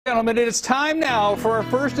Gentlemen, it is time now for our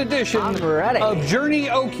first edition of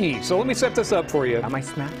Journey-AOKE. So let me set this up for you. Are my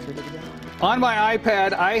snacks ready to go? On my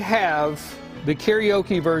iPad, I have the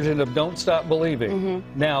karaoke version of Don't Stop Believing.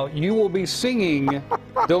 Now, you will be singing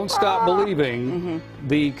Don't Stop Believing.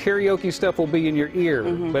 The karaoke stuff will be in your ear.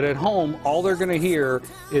 But at home, all they're going to hear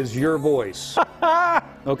is your voice.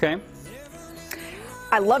 Okay?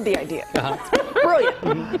 I love the idea.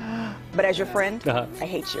 Brilliant. But as your friend, I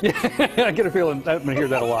hate you. I get a feeling I'm going to hear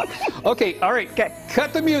that a lot. Okay, all right. Okay.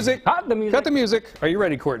 Cut the music. Cut the music. Cut the music. Are you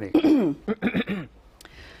ready, Courtney?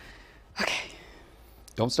 Okay.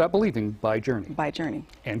 Don't Stop Believing by Journey. By Journey.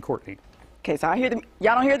 And Courtney. Okay, so I hear them.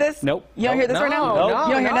 Y'all don't hear this? Nope. You don't hear this right now? No,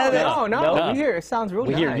 You don't hear none of this? No, we hear it. Sounds really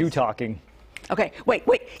We nice. hear you talking. Okay, wait.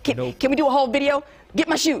 Can we do a whole video? Get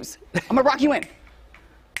my shoes. I'm going to rock you in.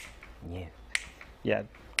 Yeah,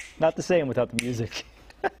 not the same without the music.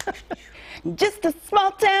 Just a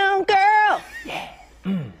small town girl.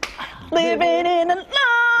 Living in a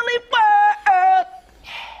lonely world.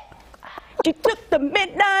 She took the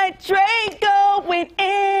midnight train going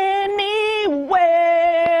anywhere.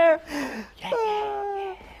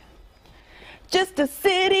 Just a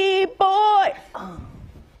city boy.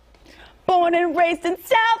 Born and raised in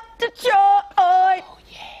South Detroit.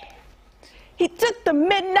 He took the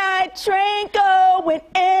midnight train going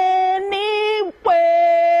anywhere.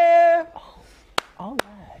 All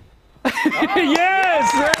right.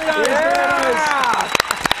 Yes! Very nice, very nice.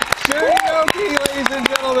 Journey-AOKE, ladies and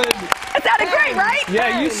gentlemen. That sounded great, right?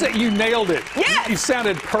 Yeah, you nailed it. Yes. You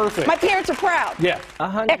sounded perfect. My parents are proud. Yeah.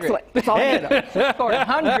 100. Excellent. That's all I need. Scored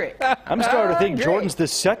 100. I'm starting to think 100. Jordan's the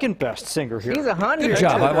second best singer here. He's 100. Good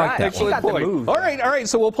job. I like that. Excellent Excellent point. Moves. All right.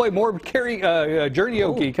 So we'll play more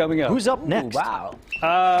Journey-AOKE coming up. Who's up next? Wow.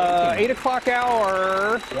 8 o'clock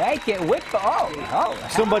hour. Yeah, I can't wait for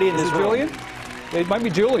Somebody in this Is it room. Julian? It might be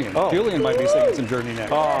Julian. Oh. Julian might be singing some Journey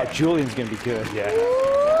next. Oh, Julian's going to be good. Yeah.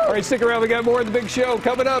 All right, stick around. We got more of the big show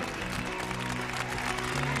coming up.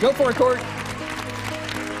 Go for it, Court.